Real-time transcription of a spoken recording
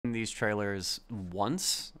seen these trailers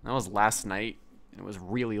once. That was last night. It was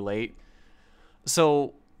really late.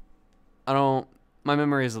 So my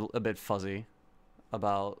memory is a bit fuzzy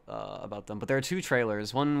about them. But there are two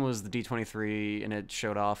trailers. One was the D23 and it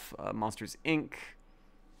showed off Monsters Inc.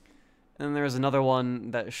 And then there's another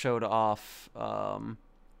one that showed off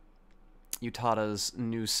Utada's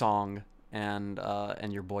new song and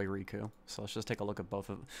your boy Riku. So let's just take a look at both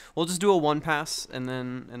of them. We'll just do a one pass and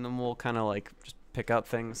then we'll kind of like just pick up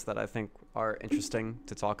things that I think are interesting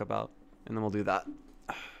to talk about, and then we'll do that.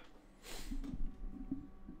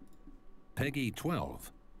 Peggy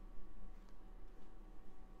 12.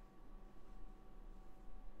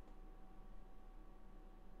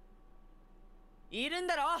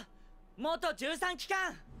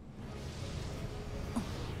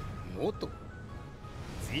 Hold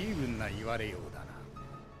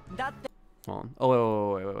on.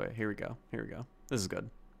 Oh, wait. Here we go. This is good.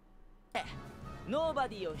 ノーバ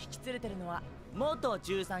ディを引き連れてるのは元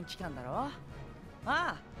13機関だろ。あ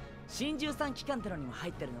あ、新13機関ってのにも入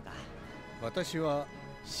ってるのか。私は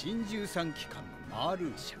新13機関のマール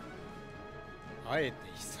ーシャ。あえて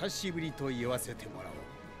久しぶりと言わせてもらおう。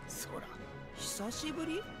そら。久しぶ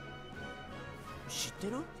り？知って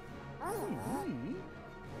る？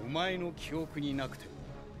お前の記憶になくても、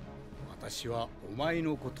私はお前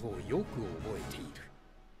のことをよく覚えている。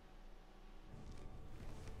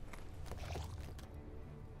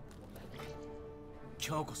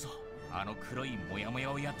今日こそあの黒いモヤモ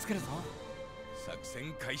ヤをやっつけるぞ。作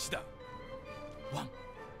戦開始だ。ワン、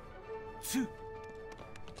ツー。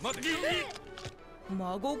待て。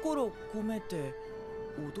真心込めて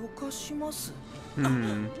脅かします。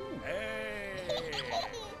Hmm.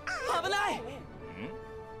 危ない。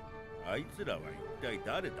あいつらは一体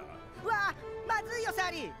誰だ？わあ、まずいよサ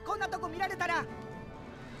ーリー。こんなとこ見られたら。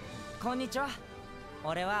こんにちは。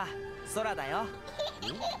俺は空だよ。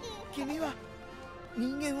君は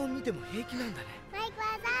人間を見ても平気なんだね。マイク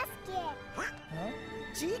はザー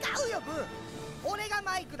スキー。違うよブー。俺が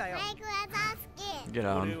マイクだよ。マイクはザースキー。Get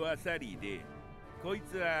on. 俺はサリーで、こい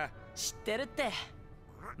つは知ってるって。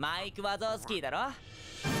マイク・ワゾースキーだろ。はっ。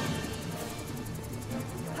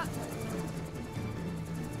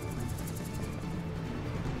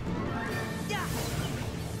やっ。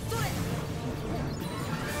それ。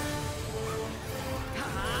は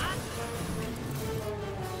あ。はっ。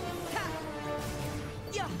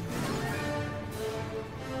やっ。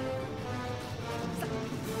さ。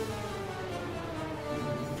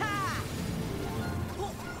はあ。ほ。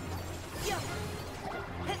やっ。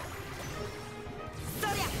へっ。そ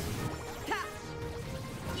りゃ。た。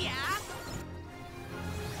やっ。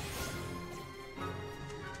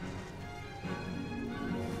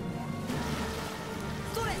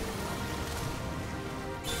それ。は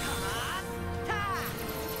あ。た。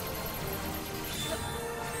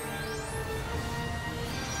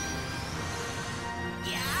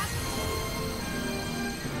やっ。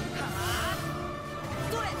はあ。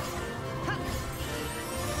それ。はっ。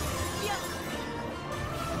やっ。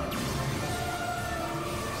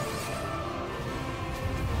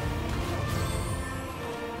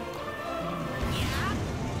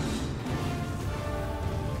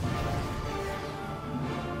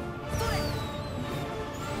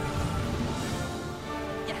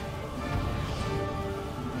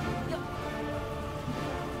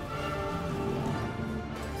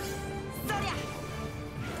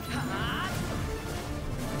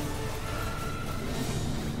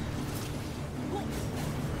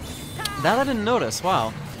That I didn't notice.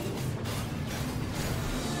 Wow.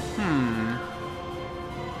 Hmm.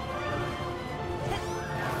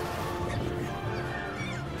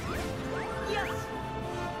 Yes.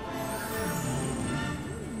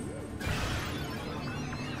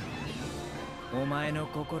 お前の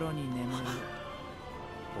心に眠る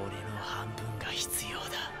俺の半分が必要だ。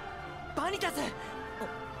バニタス。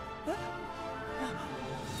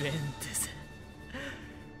ベンテス。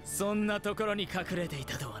そんなところに隠れてい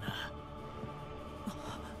たとはな。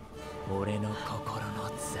俺の心の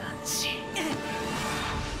斬新。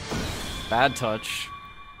Bad touch.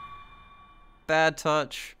 Bad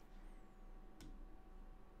touch.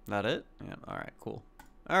 That it? Yeah. All right. Cool.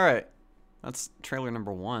 All right. That's trailer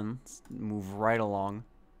number 1. Let's move right along.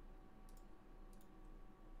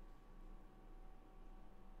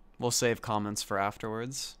 We'll save comments for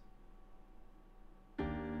afterwards.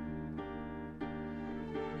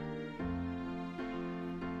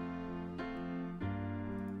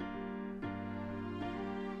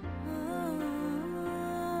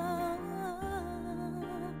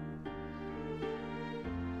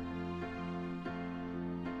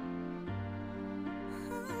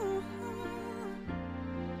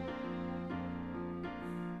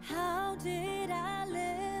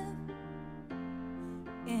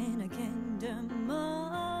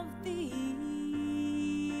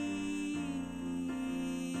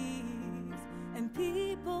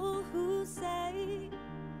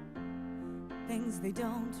 things they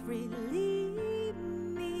don't really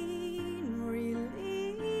mean.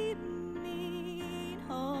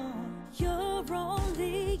 Oh, you're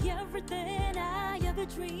only everything I ever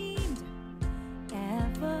dreamed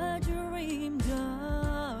of.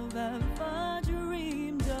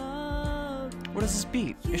 What is this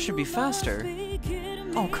beat? It should be faster.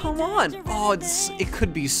 Oh, come on. Oh, it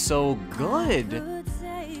could be so good.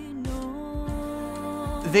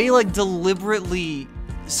 They like deliberately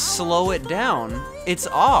slow it down. It's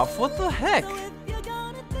off. What the heck?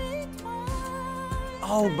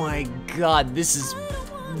 Oh my god, this is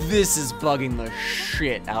bugging the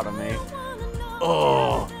shit out of me.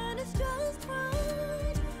 Oh.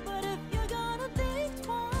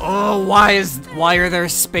 Oh, why are there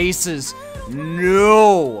spaces?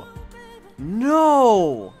 No.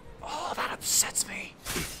 No. Oh, that upsets me.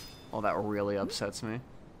 Oh, that really upsets me.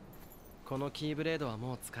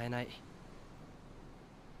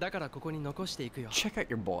 Check out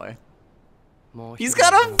your boy. He's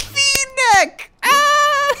got a V-neck!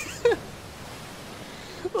 Ah!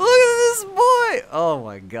 Look at this boy! Oh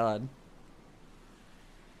my god.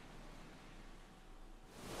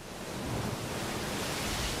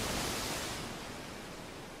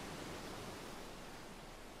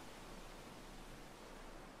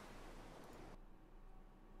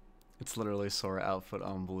 It's literally Sora outfit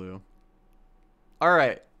on blue.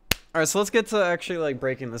 Alright. Alright, so let's get to actually like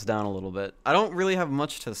breaking this down a little bit. I don't really have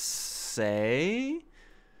much to say,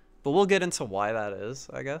 but we'll get into why that is,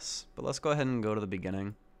 I guess. But let's go ahead and go to the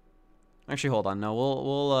beginning. Actually, hold on. No,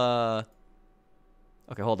 we'll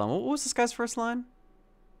okay, hold on. What was this guy's first line?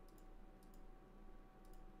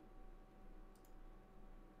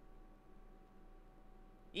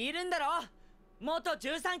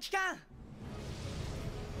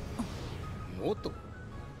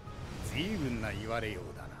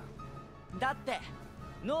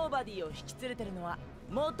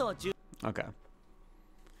 Okay.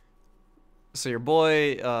 So your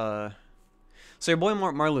boy,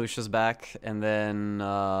 Marluxia's back, and then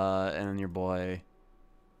your boy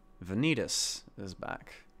Vanitas is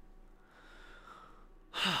back.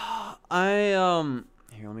 Here,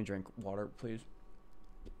 let me drink water, please.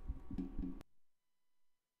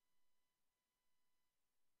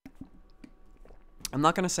 I'm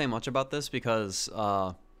not gonna say much about this because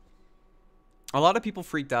a lot of people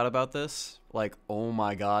freaked out about this, like, oh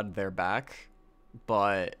my god, they're back.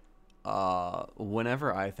 But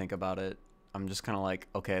whenever I think about it, I'm just kind of like,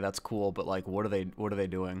 okay, that's cool, but like, what are they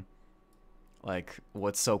doing? Like,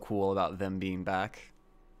 what's so cool about them being back?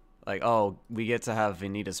 Like, oh, we get to have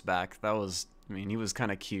Vanitas back. That was, I mean, he was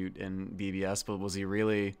kind of cute in BBS, but was he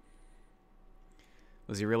really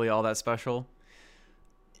all that special?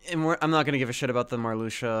 And I'm not gonna give a shit about the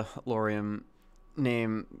Marluxia Laurium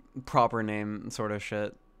proper name sort of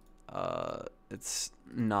shit. It's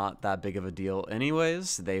not that big of a deal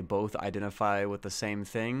anyways. They both identify with the same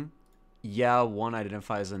thing. Yeah, one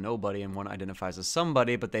identifies as a nobody and one identifies as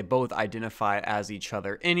somebody, but they both identify as each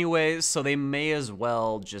other anyways, so they may as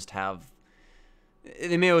well just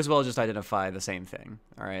identify the same thing,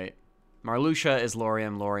 alright? Marluxia is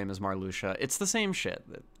Laurium, Laurium is Marluxia. It's the same shit.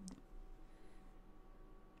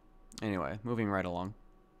 Anyway, moving right along.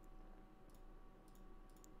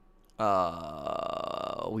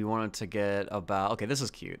 We wanted to get about... Okay, this is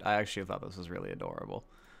cute. I actually thought this was really adorable.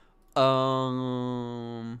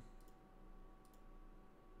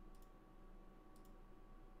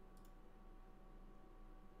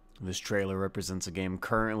 This trailer represents a game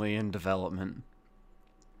currently in development.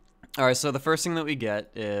 Alright, so the first thing that we get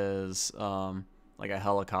is, like a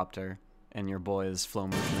helicopter, and your boy is flow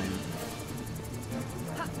motioning.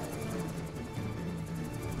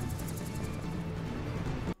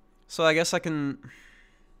 So I guess I can...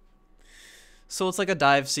 So it's like a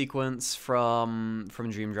dive sequence from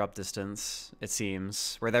Dream Drop Distance, it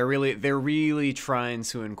seems, where they're really trying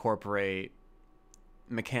to incorporate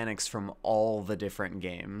mechanics from all the different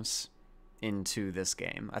games into this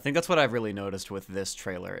game. I think that's what I've really noticed with this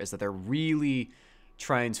trailer, is that they're really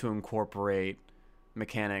trying to incorporate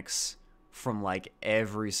mechanics from like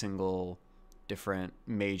every single different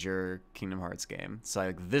major Kingdom Hearts game. So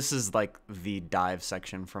like, this is like the dive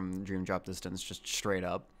section from Dream Drop Distance, just straight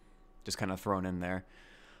up, just kind of thrown in there,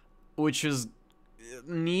 which is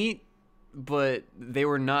neat, but they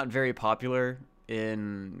were not very popular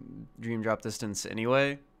in Dream Drop Distance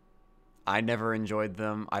anyway. I never enjoyed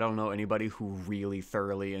them. I don't know anybody who really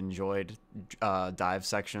thoroughly enjoyed dive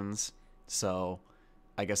sections, so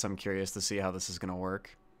I guess I'm curious to see how this is gonna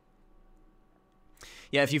work.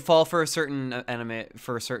 Yeah, if you fall for a certain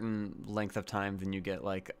length of time, then you get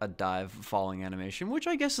like a dive falling animation, which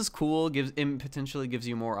I guess is cool. Potentially gives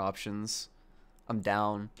you more options I'm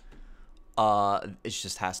down. It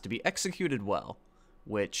just has to be executed well,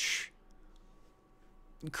 which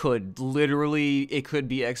could literally, it could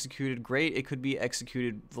be executed great, it could be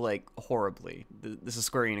executed like horribly. This is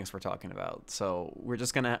Square Enix we're talking about, so we're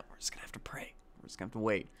just gonna have to pray. We're just gonna have to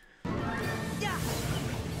wait.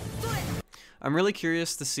 I'm really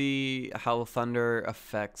curious to see how Thunder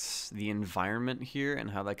affects the environment here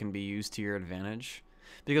and how that can be used to your advantage.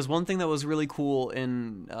 Because one thing that was really cool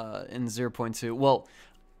in 0.2, well,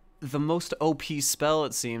 the most OP spell,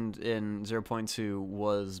 it seemed, in 0.2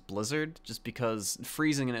 was Blizzard, just because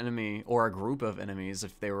freezing an enemy, or a group of enemies,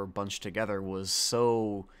 if they were bunched together, was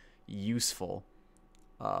so useful.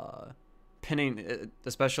 Pinning,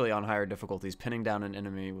 especially on higher difficulties, pinning down an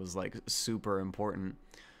enemy was, like, super important.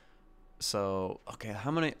 So, okay,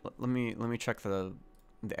 how many... Let me check the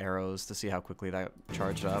arrows to see how quickly that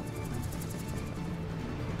charged up.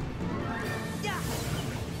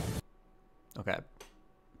 Okay.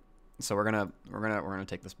 So we're gonna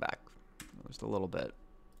take this back just a little bit.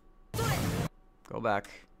 Go back.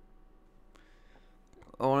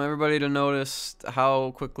 I want everybody to notice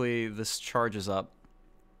how quickly this charges up.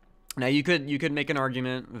 Now you could make an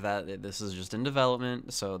argument that this is just in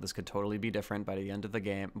development, so this could totally be different by the end of the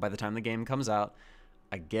game, by the time the game comes out.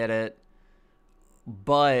 I get it,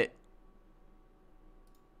 but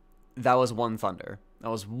that was one Thunder. That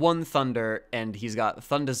was one Thunder, and he's got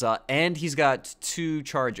Thundaza, and he's got 2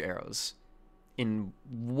 charge arrows in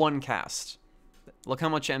one cast. Look how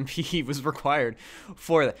much MP was required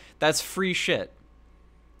for that. That's free shit.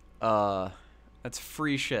 That's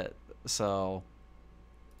free shit. So,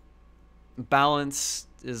 balance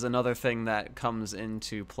is another thing that comes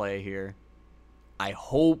into play here. I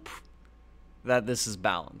hope that this is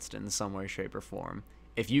balanced in some way, shape, or form.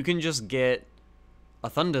 If you can just get a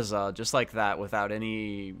Thundaza just like that without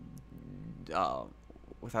any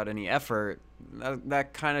effort,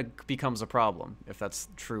 that kind of becomes a problem if that's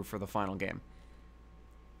true for the final game.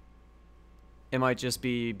 It might just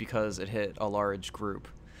be because it hit a large group.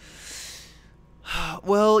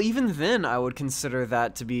 Well, even then I would consider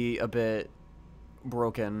that to be a bit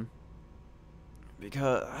broken,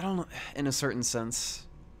 because I don't know, in a certain sense.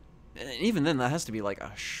 Even then that has to be like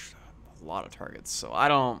a lot of targets, so I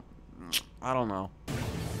don't know.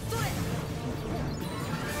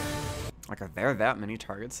 Like, are there that many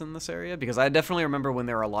targets in this area? Because I definitely remember when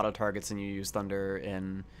there were a lot of targets and you used Thunder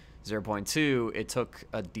in 0.2, it took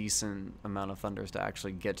a decent amount of Thunders to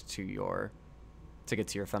actually get to your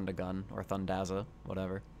Thunder Gun or Thundaza,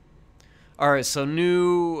 whatever. All right, so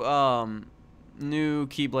new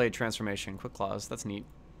Keyblade transformation, Quick Claws. That's neat.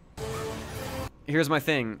 Here's my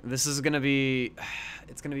thing. This is gonna be,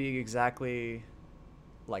 it's gonna be exactly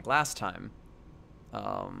like last time.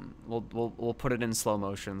 We'll put it in slow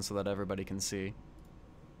motion so that everybody can see.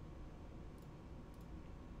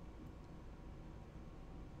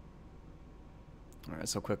 All right,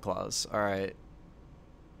 so Quick Claws. All right.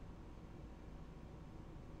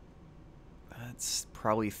 That's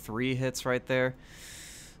probably 3 hits right there.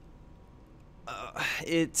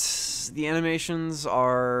 The animations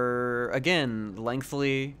are, again,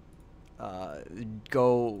 lengthily,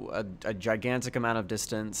 go a gigantic amount of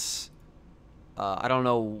distance. I don't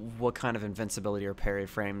know what kind of invincibility or parry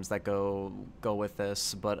frames that go with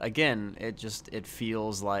this, but again, it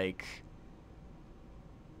feels like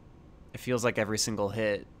every single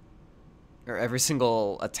hit or every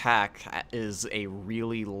single attack is a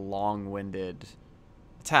really long-winded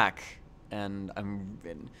attack, and I'm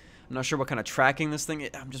not sure what kind of tracking this thing.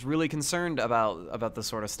 I'm just really concerned about this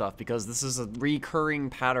sort of stuff, because this is a recurring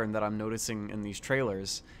pattern that I'm noticing in these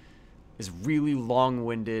trailers, is really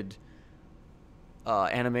long-winded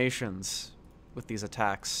animations with these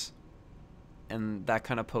attacks, and that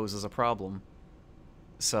kind of poses a problem.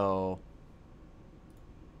 So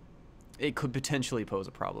it could potentially pose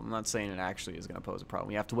a problem. I'm not saying it actually is going to pose a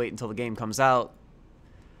problem. You have to wait until the game comes out.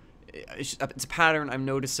 It's a pattern I'm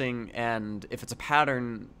noticing, and if it's a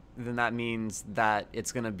pattern, then that means that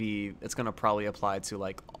it's going to probably apply to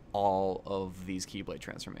like all of these Keyblade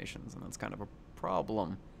transformations, and that's kind of a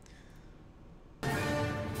problem.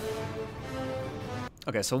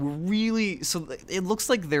 Okay, so it looks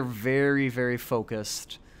like they're very, very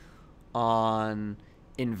focused on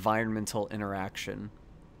environmental interaction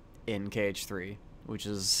in KH3, which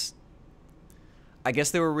is, I guess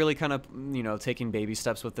they were really kind of, taking baby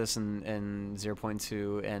steps with this in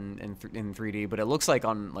 0.2 and in 3D, but it looks like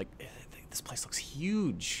this place looks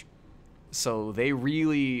huge. So they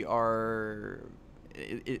really are,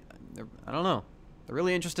 I don't know, they're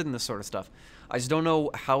really interested in this sort of stuff. I just don't know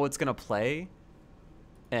how it's going to play.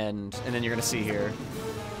 And then you're going to see here,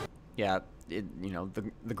 yeah, you know,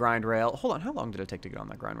 the grind rail. Hold on, how long did it take to get on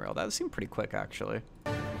that grind rail? That seemed pretty quick, actually.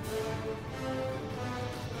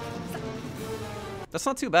 That's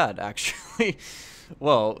not too bad, actually.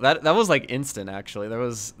 Whoa, that was like instant, actually. There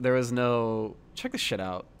was no... Check this shit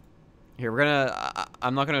out. Here, we're gonna...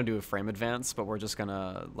 I'm not gonna do a frame advance, but we're just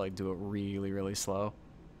gonna, like, do it really, really slow.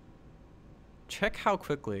 Check how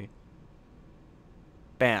quickly...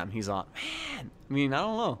 Bam, he's on. Man, I mean, I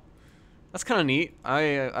don't know. That's kind of neat. I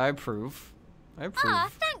approve. I approve. Aw,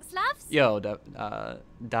 thanks, loves. Yo,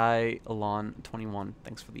 Alon21,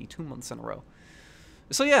 thanks for the 2 months in a row.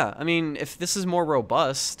 So yeah, I mean, if this is more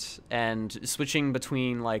robust and switching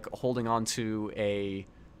between like holding onto a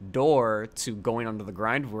door to going onto the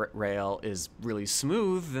grind rail is really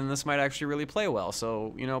smooth, then this might actually really play well.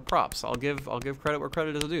 So, you know, props. I'll give credit where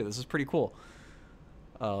credit is due. This is pretty cool.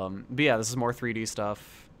 But yeah, this is more 3D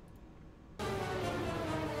stuff.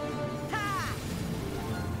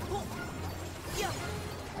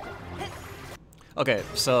 Okay,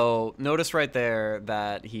 so notice right there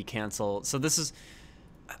that he canceled. So this is,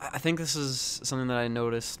 I think this is something that I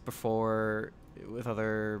noticed before with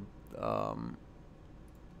other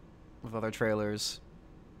trailers,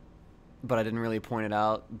 but I didn't really point it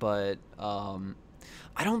out. But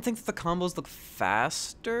I don't think that the combos look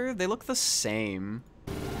faster. They look the same.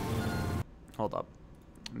 Hold up,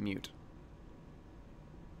 mute.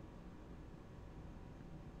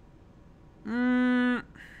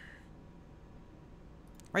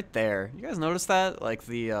 Right there. You guys notice that? Like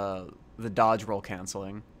the dodge roll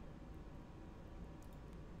canceling.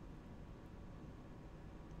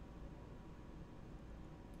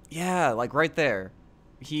 Yeah, like right there.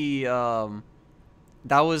 He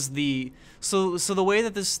that was the so the way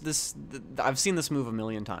that I've seen this move a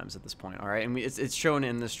million times at this point, all right? And it's shown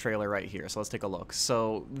in this trailer right here. So let's take a look.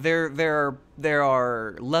 So there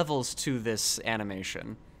are levels to this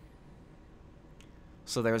animation.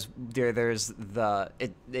 So there's the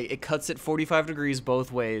it cuts it 45 degrees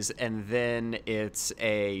both ways, and then it's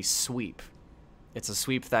a sweep. It's a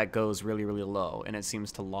sweep that goes really, really low, and it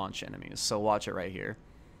seems to launch enemies. So watch it right here.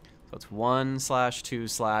 So it's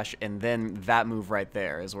 1/2/, and then that move right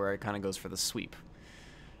there is where it kind of goes for the sweep.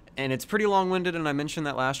 And it's pretty long-winded, and I mentioned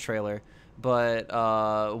that last trailer. But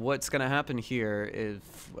what's gonna happen here is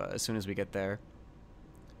as soon as we get there,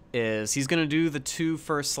 is he's gonna do the 2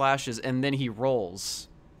 first slashes, and then he rolls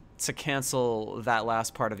to cancel that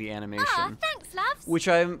last part of the animation. Aw, thanks, loves. Which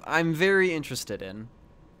I'm very interested in.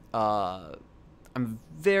 I'm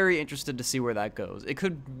very interested to see where that goes. It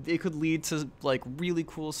could lead to like really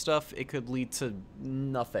cool stuff. It could lead to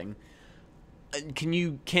nothing. Can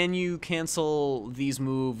you cancel these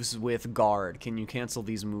moves with guard? Can you cancel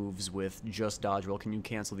these moves with just dodge roll? Can you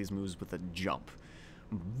cancel these moves with a jump?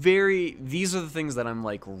 These are the things that I'm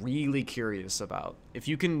like really curious about. If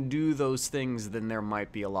you can do those things, then there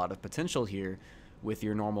might be a lot of potential here with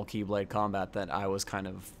your normal Keyblade combat that I was kind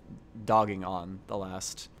of dogging on the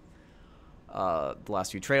last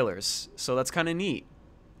few trailers. So that's kind of neat.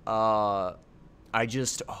 I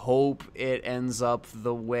just hope it ends up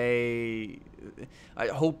the way I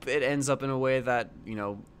hope it ends up in a way that, you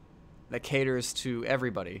know, that caters to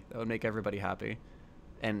everybody. That would make everybody happy.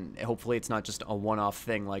 And hopefully it's not just a one-off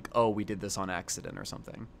thing like, oh, we did this on accident or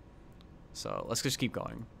something. So let's just keep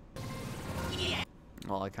going.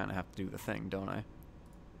 Well, I kind of have to do the thing, don't I?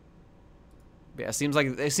 But yeah,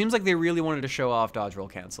 it seems like they really wanted to show off dodge roll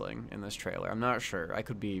canceling in this trailer. I'm not sure. I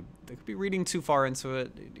could be reading too far into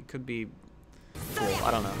it. It could be cool.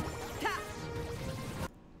 I don't know.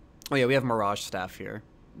 Oh yeah, we have Mirage Staff here,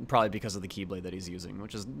 probably because of the Keyblade that he's using,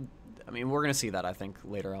 which is, I mean, we're gonna see that I think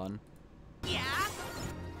later on. Yeah.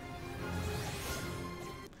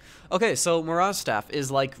 Okay, so Mirage Staff is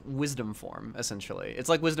like Wisdom Form, essentially. It's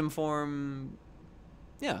like Wisdom Form,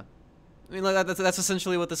 yeah. I mean, like, that's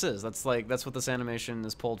essentially what this is. That's what this animation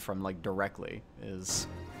is pulled from, like, directly, is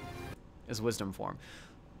Wisdom Form.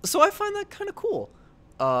 So I find that kind of cool.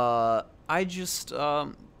 I just,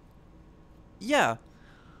 yeah.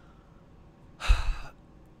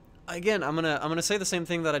 Again, I'm gonna say the same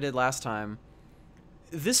thing that I did last time.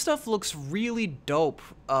 This stuff looks really dope,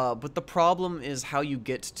 but the problem is how you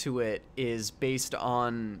get to it is based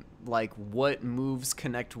on, like, what moves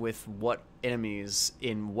connect with what enemies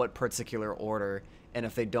in what particular order, and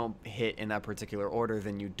if they don't hit in that particular order,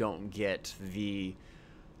 then you don't get the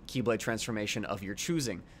Keyblade transformation of your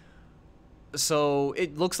choosing. So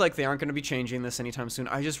it looks like they aren't going to be changing this anytime soon.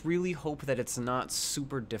 I just really hope that it's not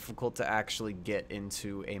super difficult to actually get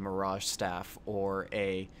into a Mirage Staff or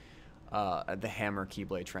the Hammer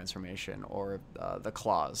Keyblade transformation or the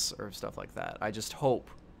Claws or stuff like that. I just hope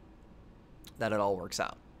that it all works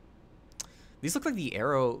out. These look like the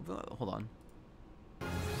arrow... hold on.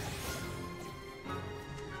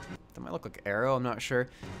 That might look like arrow, I'm not sure.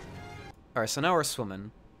 Alright, so now we're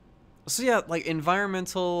swimming. So yeah, like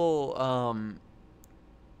environmental,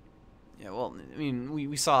 yeah, well, I mean,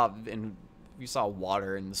 we saw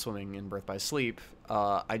water in the swimming in Birth by Sleep.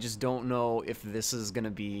 I just don't know if this is gonna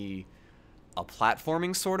be a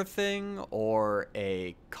platforming sort of thing, or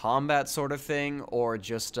a combat sort of thing, or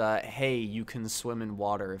just hey, you can swim in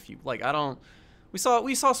water if you like. I don't. We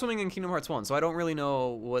saw swimming in Kingdom Hearts 1, so I don't really know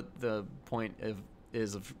what the point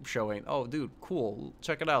is of showing. Oh, dude, cool,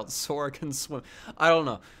 check it out, Sora can swim. I don't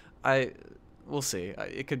know. We'll see.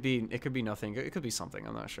 It could be nothing. It could be something.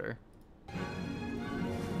 I'm not sure.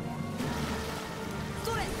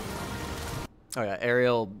 Oh yeah,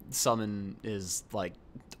 aerial summon is like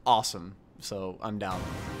awesome, so I'm down.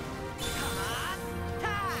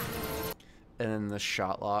 And then the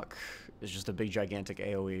shot lock is just a big gigantic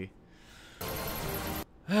AoE.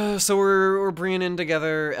 So we're bringing in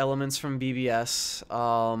together elements from BBS.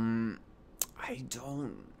 I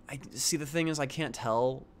see, the thing is, I can't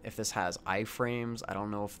tell if this has iframes. I don't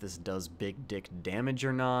know if this does big dick damage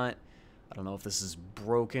or not. I don't know if this is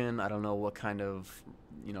broken. I don't know what kind of,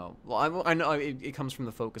 you know, well, I know it comes from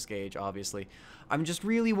the focus gauge, obviously. I'm just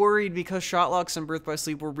really worried because Shotlocks and Birth by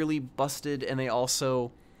Sleep were really busted, and they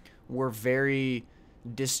also were very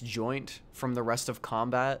disjoint from the rest of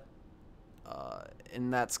combat.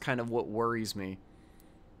 And that's kind of what worries me.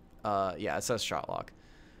 Yeah, it says Shotlock.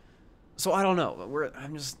 So I don't know.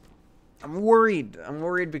 I'm worried. I'm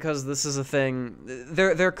worried because this is a thing.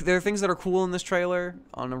 There are things that are cool in this trailer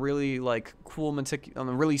on a really like cool on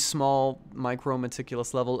a really small micro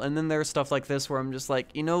meticulous level, and then there's stuff like this where I'm just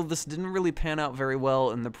like, you know, this didn't really pan out very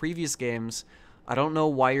well in the previous games. I don't know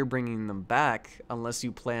why you're bringing them back unless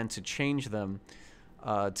you plan to change them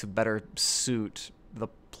to better suit the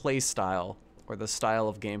play style or the style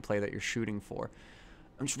of gameplay that you're shooting for.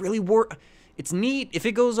 I'm just really worried. It's neat. If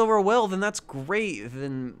it goes over well, then that's great.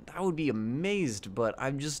 Then I would be amazed. But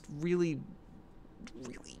I'm just really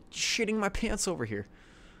shitting my pants over here.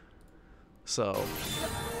 So.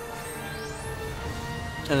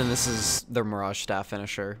 And then this is the Mirage Staff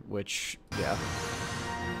finisher, which, yeah.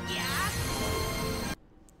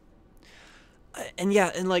 And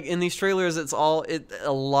yeah, and like in these trailers, a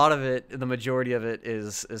lot of it, the majority of it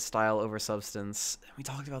is style over substance. We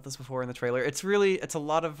talked about this before in the trailer. It's a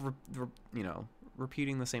lot of, you know,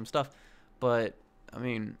 repeating the same stuff. But I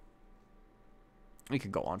mean, we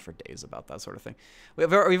could go on for days about that sort of thing.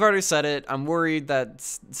 We've already said it. I'm worried that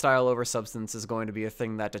style over substance is going to be a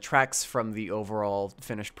thing that detracts from the overall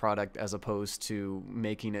finished product as opposed to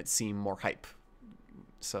making it seem more hype.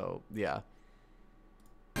 So yeah.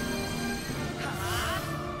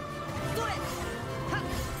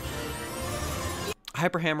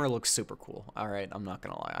 Hyper Hammer looks super cool. Alright, I'm not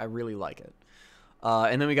gonna lie. I really like it.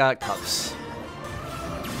 And then we got Cups.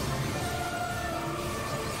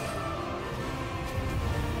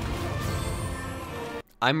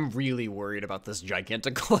 I'm really worried about this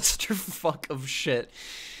gigantic clusterfuck of shit.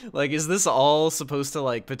 Like, is this all supposed to,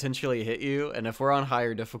 like, potentially hit you? And if we're on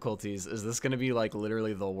higher difficulties, is this gonna be, like,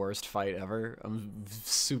 literally the worst fight ever? I'm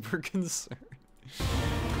super concerned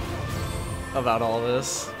about all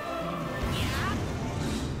this.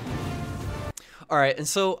 Alright, and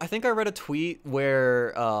so I think I read a tweet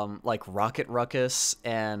where, like, Rocket Ruckus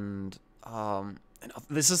and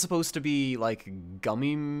this is supposed to be, like,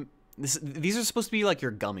 these are supposed to be, like,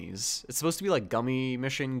 your gummies. It's supposed to be, like, gummy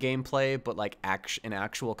mission gameplay, but, like, in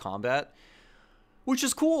actual combat, which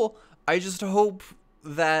is cool. I just hope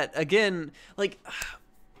that, again, like,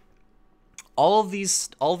 all these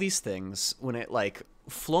things, when it, like,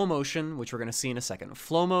 flow motion, which we're going to see in a second,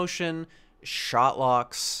 flow motion, shot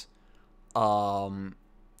locks, grinding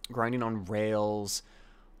on rails,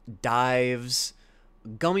 dives,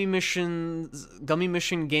 gummy mission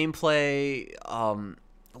gameplay,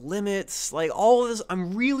 limits, like all of this.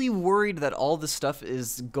 I'm really worried that all this stuff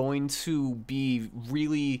is going to be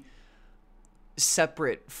really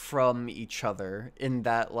separate from each other, in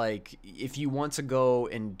that, like, if you want to go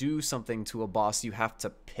and do something to a boss, you have to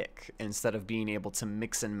pick instead of being able to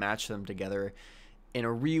mix and match them together in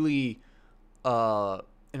a really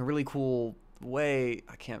cool way.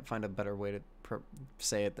 I can't find a better way to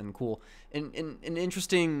say it than cool. In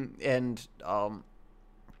interesting and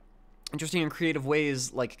creative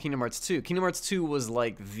ways, like Kingdom Hearts 2. Kingdom Hearts 2 was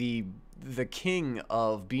like the king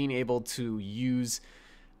of being able to use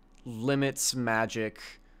limits, magic,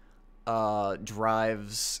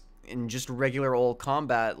 drives, and just regular old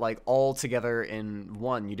combat, like, all together in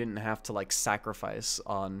one. You didn't have to, like, sacrifice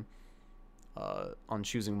on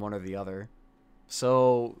choosing one or the other.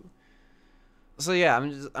 So yeah,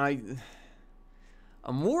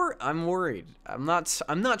 I'm worried. I'm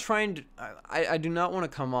not trying to. I do not want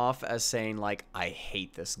to come off as saying like I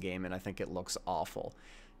hate this game and I think it looks awful.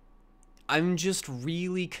 I'm just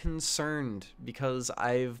really concerned because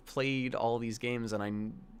I've played all these games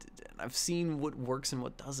and I've seen what works and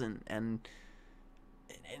what doesn't, and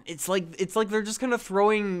it's like they're just kind of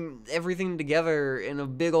throwing everything together in a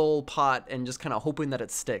big old pot and just kind of hoping that it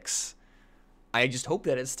sticks. I just hope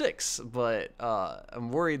that it sticks, but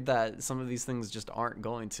I'm worried that some of these things just aren't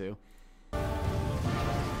going to.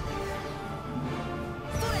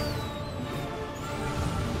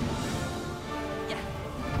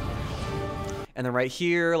 And then right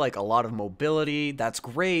here, like a lot of mobility, that's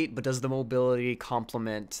great, but does the mobility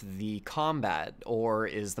complement the combat? Or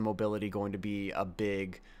is the mobility going to be a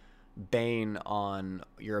big bane on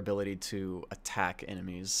your ability to attack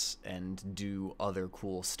enemies and do other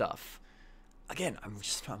cool stuff? Again, I'm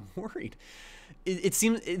worried. It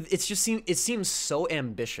seems so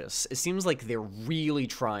ambitious. It seems like they're really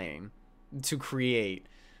trying to create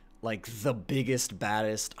like the biggest,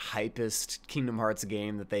 baddest, hypest Kingdom Hearts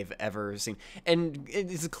game that they've ever seen. And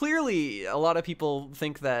it's clearly a lot of people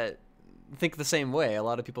think the same way. A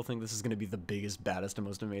lot of people think this is going to be the biggest, baddest, and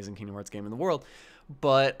most amazing Kingdom Hearts game in the world.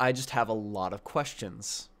 But I just have a lot of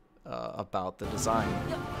questions about the design.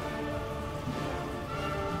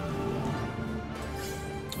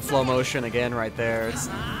 Flow motion again right there. It's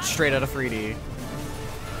straight out of 3D.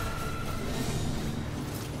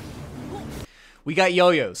 We got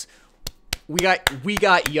yo-yos. We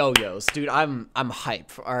got yo-yos, dude. I'm hype.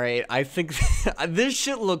 All right. I think this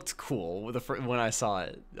shit looked cool when I saw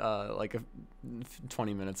it like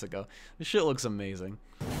 20 minutes ago. This shit looks amazing.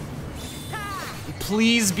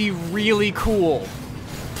 Please be really cool.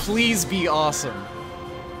 Please be awesome.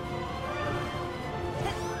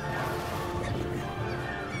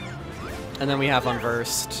 And then we have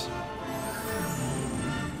Unversed.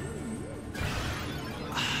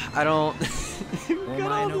 I don't... We've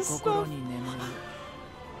got all this stuff.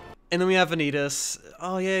 And then we have Vanitas.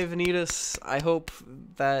 Oh yay, Vanitas. I hope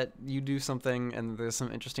that you do something and there's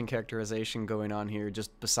some interesting characterization going on here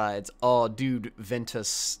just besides, oh dude,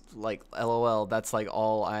 Ventus, like LOL, that's like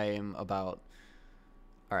all I am about.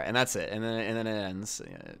 Alright, and that's it. And then it ends.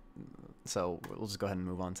 So we'll just go ahead and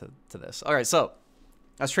move on to this. Alright, so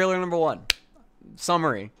that's trailer number 1.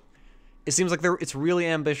 Summary. It seems like it's really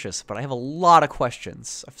ambitious, but I have a lot of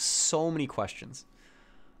questions. I have so many questions.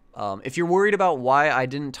 If you're worried about why I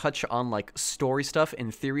didn't touch on like story stuff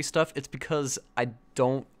and theory stuff, it's because I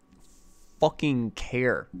don't fucking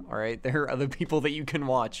care. All right, there are other people that you can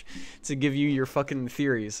watch to give you your fucking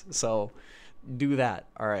theories. So do that.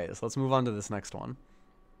 All right, so let's move on to this next one.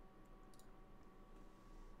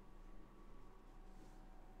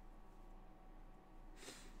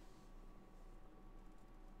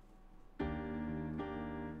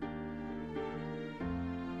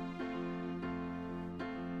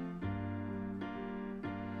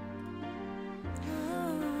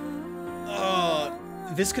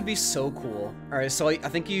 This could be so cool. All right, so I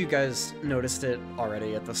think you guys noticed it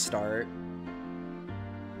already at the start.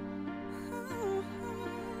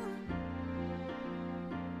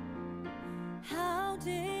 How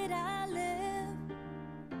did I live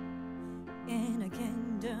in a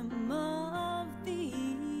kingdom of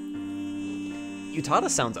thieves? Utada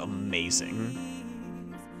sounds amazing.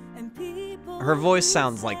 Her voice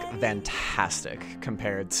sounds like fantastic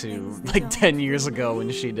compared to like 10 years ago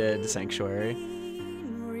when she did Sanctuary.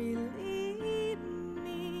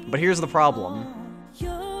 But here's the problem.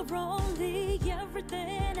 You're only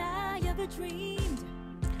everything I ever dreamed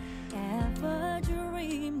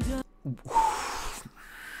of.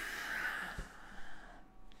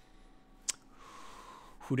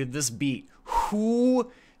 Who did this beat?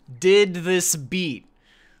 Who did this beat?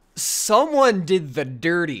 Someone did the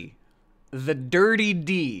dirty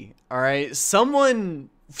D. All right, someone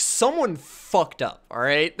fucked up. All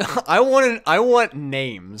right, I want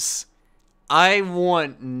names. I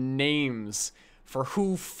want names for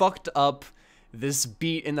who fucked up this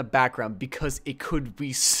beat in the background because it could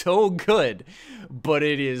be so good, but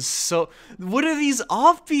it is so... What are these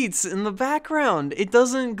offbeats in the background? It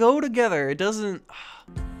doesn't go together. It doesn't...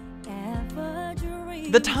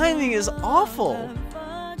 The timing is awful.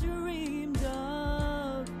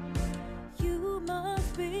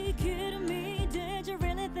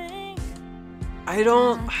 I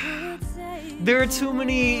don't... There are too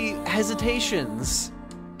many hesitations.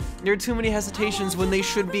 There are too many hesitations when they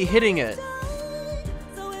should be hitting it.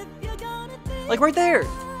 Like right there.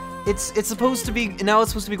 It's supposed to be, now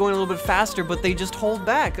it's supposed to be going a little bit faster, but they just hold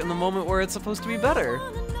back in the moment where it's supposed to be better.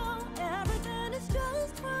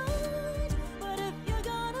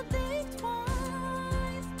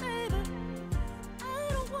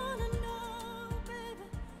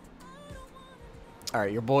 All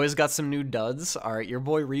right, your boy's got some new duds. All right, your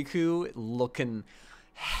boy Riku looking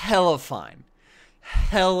hella fine.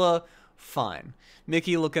 Hella fine.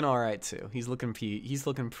 Mickey looking all right too. He's looking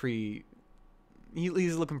pretty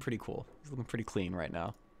cool. He's looking pretty clean right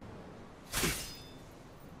now.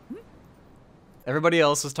 Everybody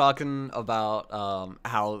else was talking about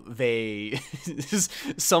how they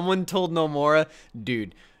someone told Nomura,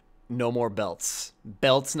 dude, no more belts.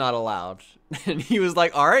 Belts not allowed. And he was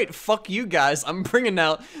like, all right, fuck you guys. I'm bringing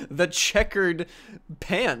out the checkered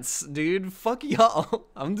pants, dude. Fuck y'all.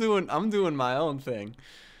 I'm doing my own thing.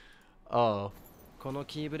 Oh. この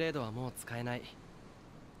キーブレードはもう使えない。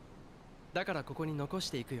だからここに残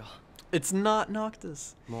していくよ。It's not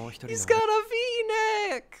Noctis. もう一人 He's の got a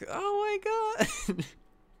V-neck. Oh my god.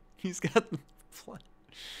 He's got the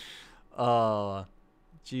Oh,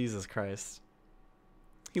 Jesus Christ.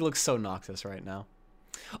 He looks so Noctis right now.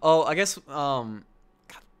 Oh, I guess God,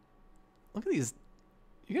 look at these.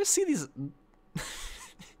 You guys see these?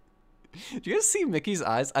 Do you guys see Mickey's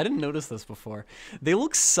eyes? I didn't notice this before. They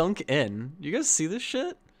look sunk in. Do you guys see this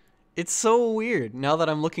shit? It's so weird now that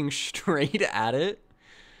I'm looking straight at it.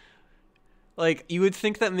 Like, you would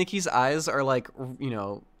think that Mickey's eyes are like, you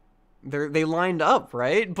know, they lined up,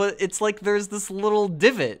 right? But it's like there's this little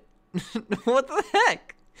divot. What the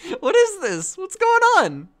heck? What is this? What's going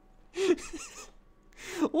on?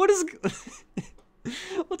 What's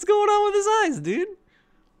going on with his eyes, dude?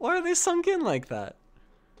 Why are they sunk in like that?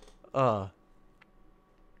 Oh,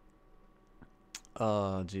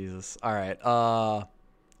 Jesus. All right.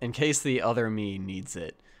 In case the other me needs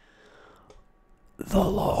it. The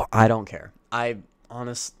law. I don't care.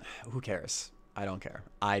 Who cares? I don't care.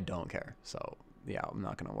 I don't care. So, yeah, I'm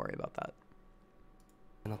not going to worry about that.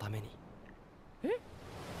 のために。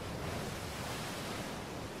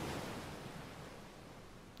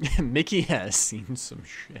Mickey has seen some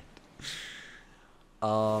shit.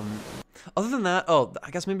 Other than that, oh, I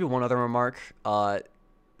guess maybe one other remark.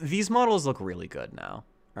 These models look really good now.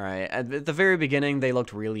 All right, at the very beginning they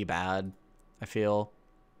looked really bad, I feel.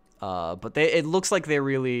 But it looks like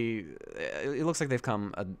it looks like they've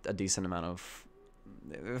come a decent amount of,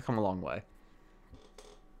 they've come a long way.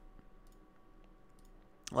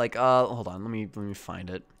 Like, hold on, let me find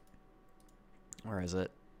it. Where is it?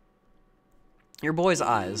 Your boy's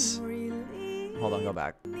eyes. Hold on, go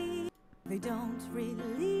back. They don't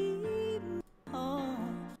really. Oh.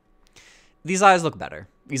 These eyes look better.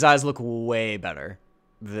 These eyes look way better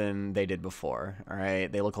than they did before. All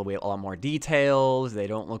right, they look a lot more detailed. They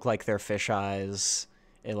don't look like they're fish eyes.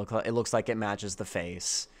 It looks like it matches the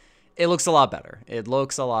face. It looks a lot better. It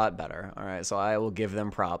looks a lot better. All right, so I will give them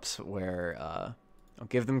props where I'll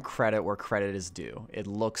give them credit where credit is due. It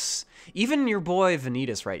looks, even your boy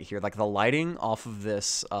Vanitas right here, like the lighting off of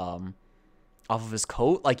this off of his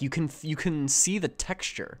coat, like you can see the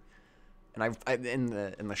texture. And in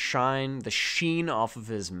the shine, the sheen off of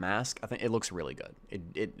his mask, I think it looks really good.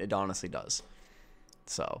 It honestly does.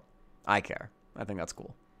 So, I care. I think that's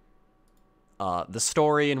cool. The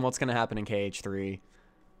story and what's gonna happen in KH3,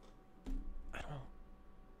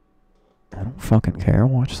 I don't fucking care.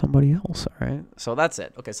 Watch somebody else, all right? So that's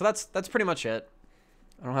it. Okay, so that's pretty much it.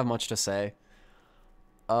 I don't have much to say.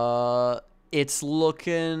 It's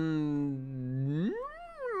looking.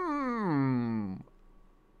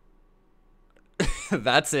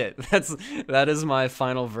 That's it. That is my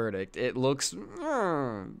final verdict. It looks.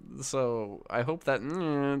 So I hope that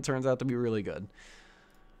turns out to be really good.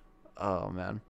 Oh man.